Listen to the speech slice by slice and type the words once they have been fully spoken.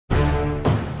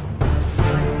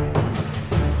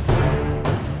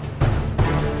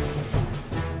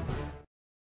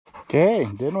Okay,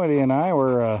 Dinwiddie and I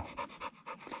were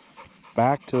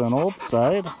back to an old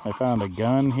site. I found a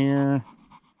gun here.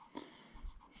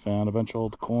 Found a bunch of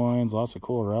old coins, lots of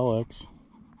cool relics.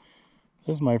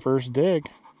 This is my first dig.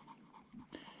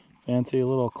 Fancy a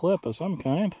little clip of some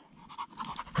kind.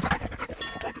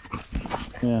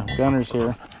 Yeah, Gunner's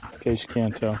here, in case you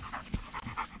can't tell.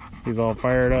 He's all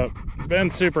fired up. It's been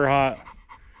super hot.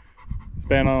 It's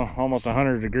been almost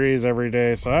 100 degrees every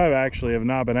day, so I actually have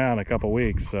not been out in a couple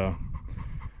weeks, so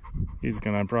he's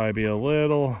gonna probably be a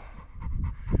little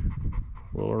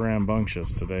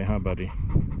rambunctious today, huh, buddy?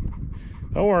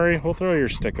 Don't worry, we'll throw your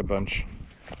stick a bunch.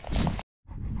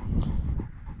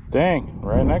 Dang,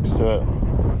 right next to it.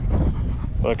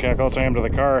 Look how close I am to the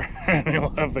car, and he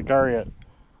left the car yet.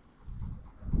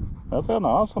 That's an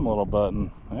awesome little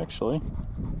button, actually.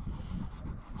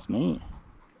 It's neat.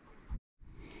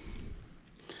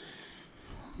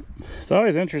 It's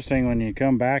always interesting when you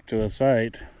come back to a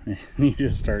site and you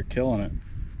just start killing it.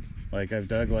 Like, I've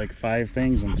dug like 5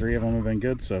 things and 3 of them have been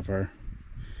good so far.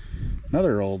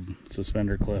 Another old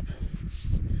suspender clip.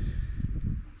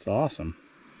 It's awesome.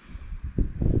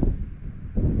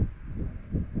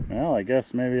 Well, I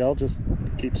guess maybe I'll just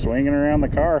keep swinging around the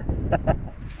car.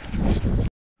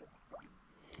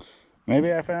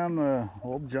 Maybe I found the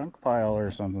old junk pile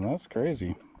or something. That's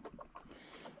crazy.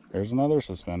 There's another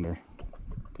suspender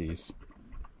piece.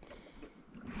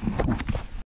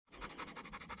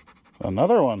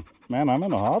 Another one. Man, I'm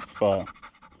in a hot spot.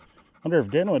 Wonder if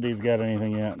Dinwiddie's got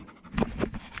anything yet.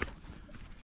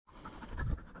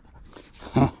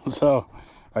 So,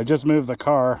 I just moved the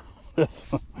car.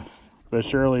 The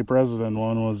Shirley President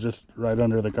one was just right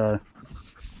under the car.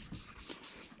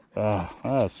 Ah,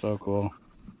 that's so cool.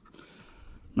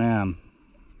 Man,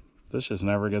 this just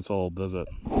never gets old, does it?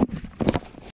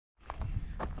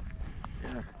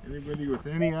 Yeah, anybody with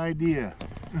any idea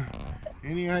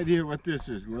what this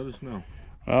is, let us know.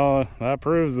 Well, that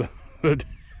proves that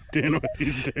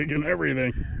Dinwiddie's digging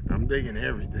everything. I'm digging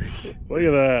everything. Look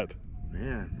at that.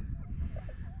 Man.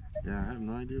 Yeah, I have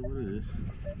no idea what it is.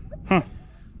 Huh.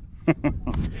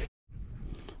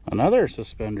 Another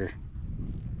suspender.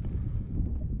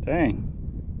 Dang.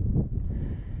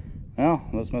 Well,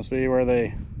 this must be where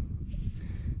they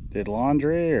did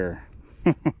laundry or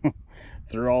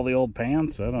threw all the old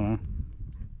pants. I don't know.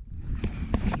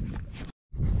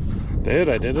 Dude,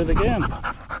 I did it again.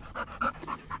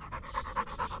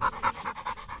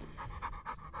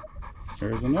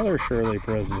 There's another Shirley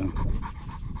President.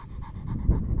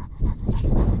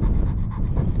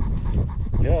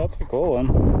 Yeah, that's a cool one.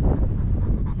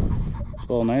 It's a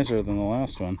little nicer than the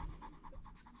last one.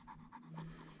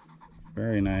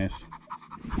 Very nice.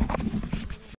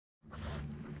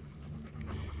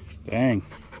 Dang.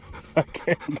 I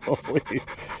can't believe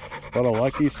what a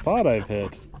lucky spot I've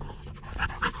hit.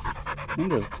 I'm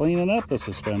just cleaning up the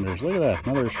suspenders. Look at that.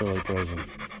 Another Shirley President.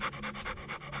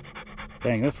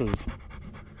 Dang, this is...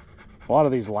 A lot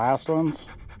of these last ones,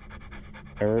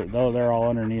 though they're all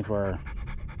underneath where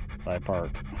I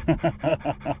park.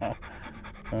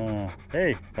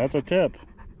 Hey, that's a tip.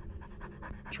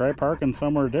 Try parking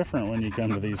somewhere different when you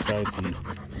come to these sites and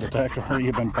detect where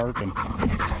you've been parking.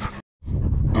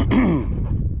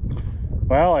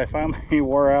 Well, I finally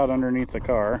wore out underneath the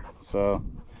car, so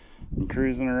I'm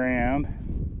cruising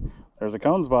around. There's a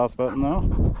Cones Boss button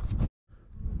though.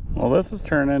 Well, this has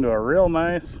turned into a real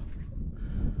nice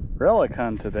relic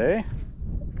hunt today.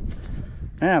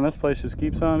 Man, this place just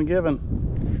keeps on giving.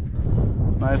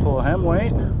 It's a nice little hem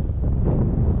weight.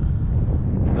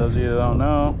 For those of you that don't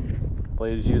know,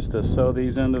 ladies used to sew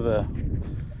these into the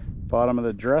bottom of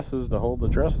the dresses to hold the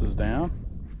dresses down.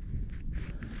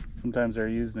 Sometimes they're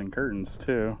used in curtains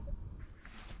too.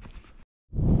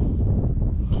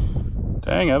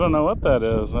 Dang, I don't know what that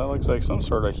is. That looks like some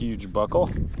sort of huge buckle.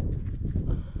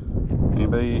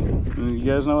 Anybody, you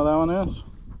guys know what that one is?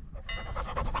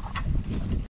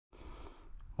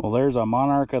 Well, there's a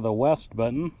Monarch of the West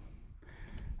button.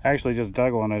 I actually just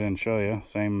dug one I didn't show you.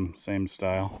 Same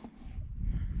style.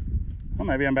 Well,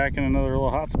 maybe I'm back in another little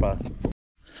hot spot.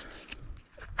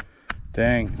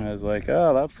 Dang, I was like,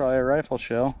 oh, that's probably a rifle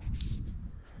shell.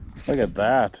 Look at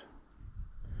that.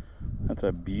 That's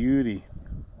a beauty.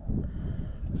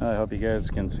 I hope you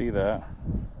guys can see that.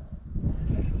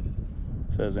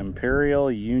 It says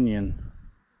Imperial Union.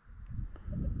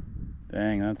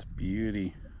 Dang, that's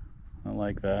beauty. I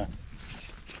like that.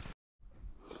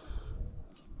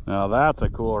 Now that's a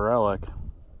cool relic.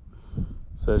 It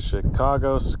says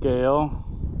Chicago scale.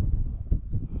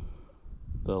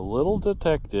 The Little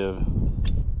Detective.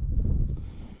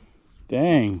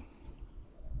 Dang.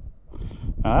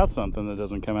 Now that's something that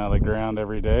doesn't come out of the ground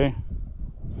every day.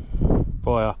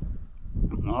 Boy,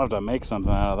 I'll have to make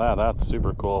something out of that. That's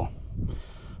super cool.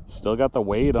 Still got the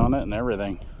weight on it and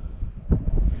everything.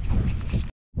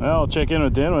 Well, I'll check in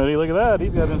with Dinwiddie. Look at that.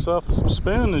 He's got himself some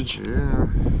spinach. Yeah,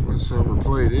 it's silver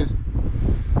plated.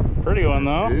 Pretty one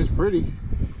though. It is pretty.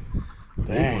 Dang.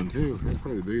 Big one too. That's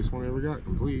probably the biggest one I ever got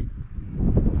complete.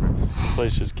 This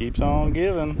place just keeps on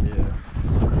giving. Yeah.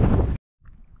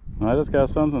 I just got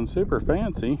something super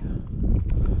fancy.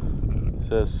 It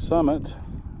says Summit.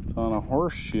 It's on a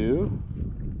horseshoe.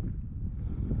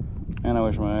 And I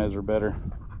wish my eyes were better.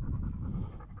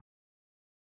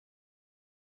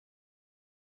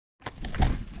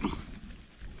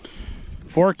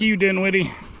 Fork you,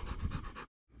 Dinwiddie.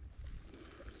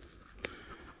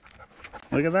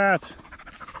 Look at that.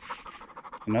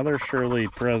 Another Shirley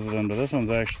President, but this one's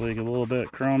actually a little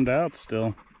bit chromed out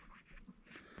still.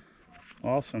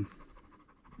 Awesome.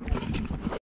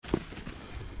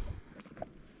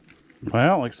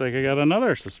 Well, looks like I got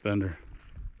another suspender.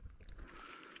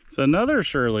 It's another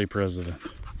Shirley President.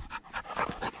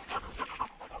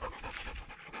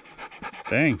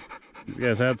 Dang, these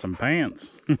guys had some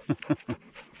pants.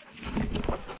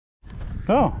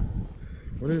 Oh.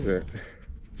 What is it?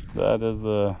 That is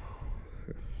the...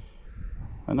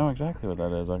 I know exactly what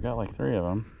that is. I've got like 3 of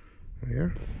them. Yeah?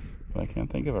 But I can't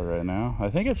think of it right now. I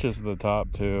think it's just the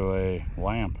top to a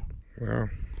lamp. Wow.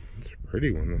 It's a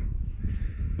pretty one though.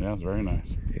 Yeah, it's very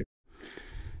nice.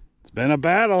 It's been a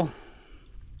battle.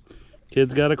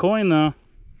 Kid's got a coin though.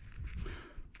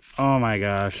 Oh my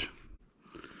gosh.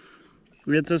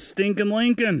 It's a stinking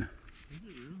Lincoln. Is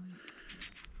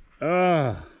it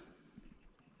really?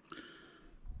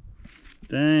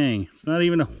 Dang. It's not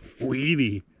even a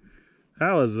Wheatie.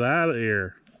 How is that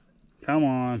here? Come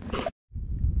on.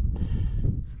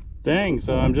 Dang,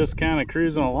 so I'm just kind of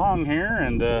cruising along here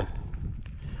and I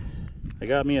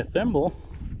got me a thimble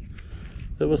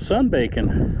that was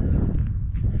sunbaking.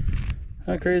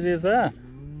 How crazy is that?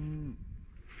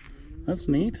 That's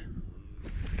neat.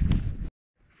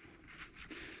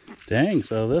 Dang,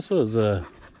 so this was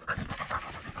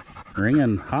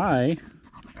ringing high.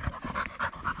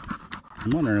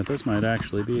 I'm wondering if this might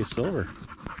actually be silver.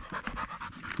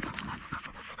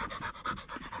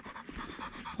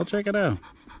 I'll check it out.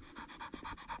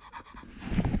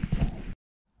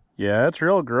 Yeah, it's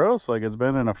real gross, like it's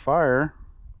been in a fire.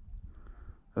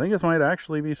 I think this might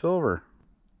actually be silver.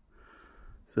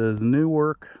 It says new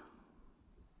work,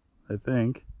 I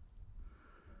think.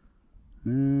 I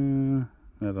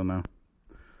don't know.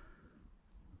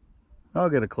 I'll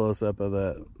get a close-up of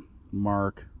that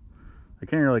mark. I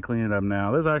can't really clean it up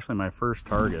now. This is actually my first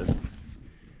target.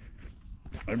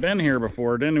 I've been here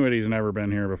before. Dinwiddie's never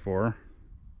been here before.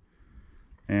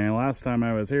 And last time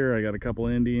I was here, I got a couple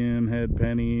Indian head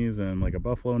pennies and like a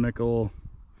buffalo nickel.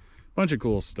 Bunch of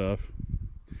cool stuff.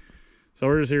 So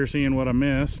we're just here seeing what I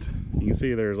missed. You can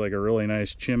see there's like a really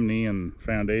nice chimney and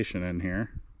foundation in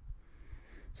here.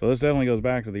 So this definitely goes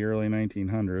back to the early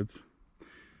 1900s.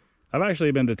 I've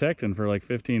actually been detecting for like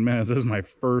 15 minutes. This is my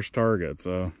first target,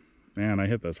 so man, I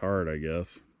hit this hard, I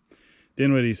guess.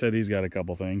 Dinwiddie said he's got a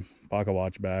couple things, pocket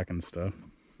watch back and stuff.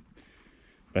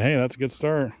 But hey, that's a good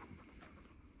start.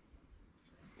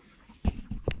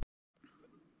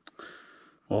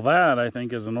 Well, that I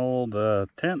think is an old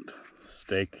tent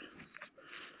stake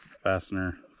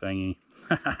fastener thingy.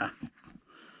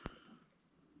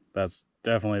 That's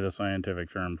definitely the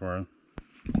scientific term for it.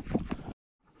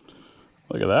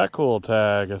 Look at that cool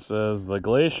tag. It says the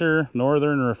Glacier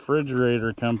Northern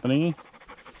Refrigerator Company,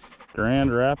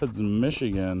 Grand Rapids,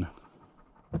 Michigan.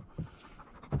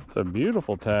 It's a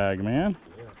beautiful tag, man.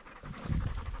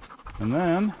 And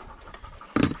then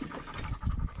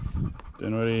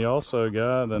Dinwiddie also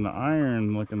got an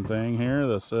iron looking thing here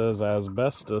that says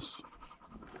asbestos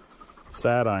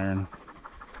sad iron.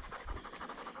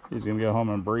 He's gonna go home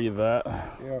and breathe that.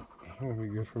 Yep, that'll be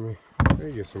good for me. I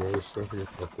get some other stuff.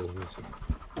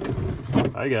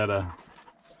 I got a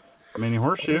mini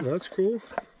horseshoe. Oh, that's cool.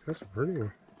 That's a pretty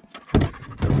one.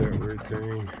 Got that weird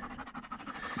thing.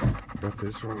 Got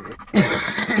this one.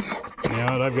 You know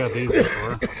what? I've got these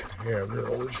before. Yeah, they're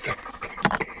old stuff.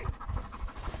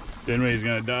 Dinwiddie's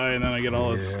gonna die, and then I get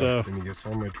all this stuff. And he gets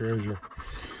all my treasure.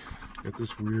 Got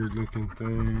this weird looking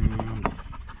thing.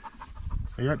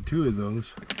 I got 2 of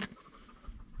those,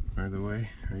 by the way.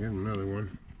 I got another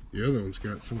one. The other one's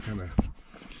got some kind of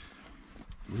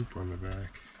loop on the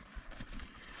back.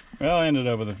 Well, I ended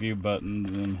up with a few buttons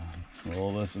and a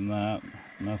little this and that.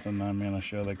 Nothing I'm gonna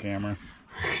show the camera.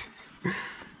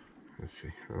 Let's see.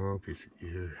 Oh, piece of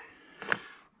gear.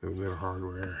 A little bit of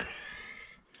hardware.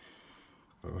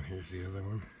 Oh, here's the other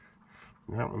one.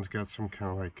 And that one's got some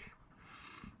kind of like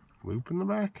loop in the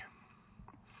back.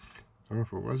 don't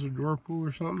know if it was a drawer pull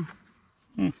or something.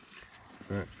 Hmm.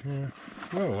 But yeah,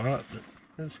 not a lot, but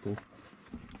that's cool.